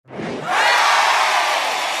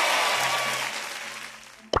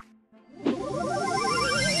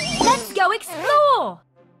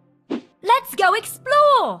go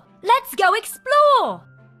explore! Let's go explore!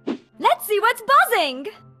 Let's see what's buzzing!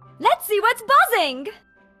 Let's see what's buzzing!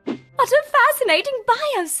 What a fascinating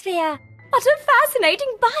biosphere! What a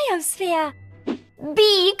fascinating biosphere!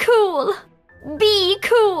 Be cool! Be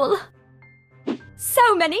cool!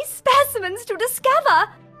 So many specimens to discover!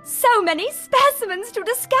 So many specimens to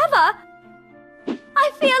discover!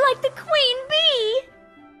 I feel like the queen bee!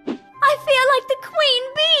 I feel like the queen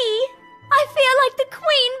bee! I feel like the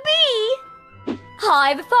queen bee!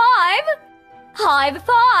 Hive-five!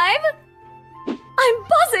 Hive-five! I'm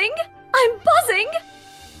buzzing! I'm buzzing!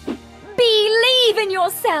 Bee-lieve in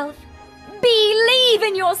yourself! Bee-lieve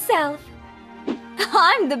in yourself!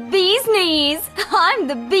 I'm the bee's knees! I'm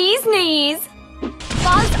the bee's knees!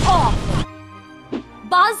 Buzz off!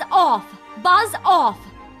 Buzz off! Buzz off!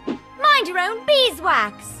 Mind your own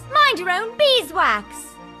beeswax! Mind your own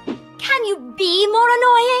beeswax! Can you be more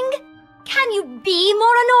annoying? Can you be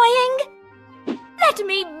more annoying? Let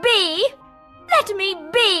me be! Let me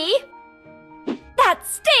be! That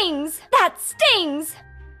stings! That stings!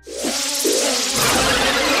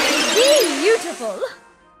 Beautiful!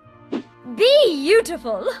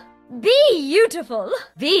 Beautiful! Beautiful!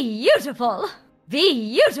 Beautiful!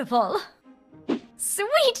 Beautiful!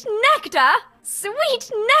 Sweet nectar!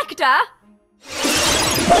 Sweet nectar!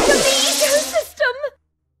 Think of the ecosystem!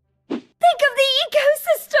 Think of the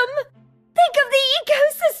ecosystem! Think of the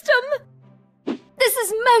ecosystem! This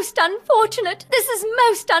is most unfortunate! This is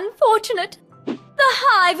most unfortunate! The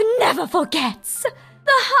hive never forgets! The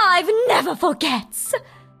hive never forgets!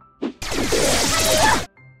 Hiya!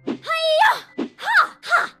 Ha!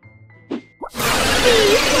 Ha!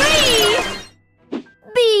 Be free!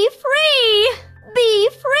 Be free! Be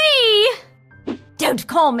free! Don't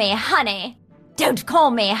call me honey! Don't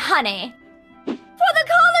call me honey!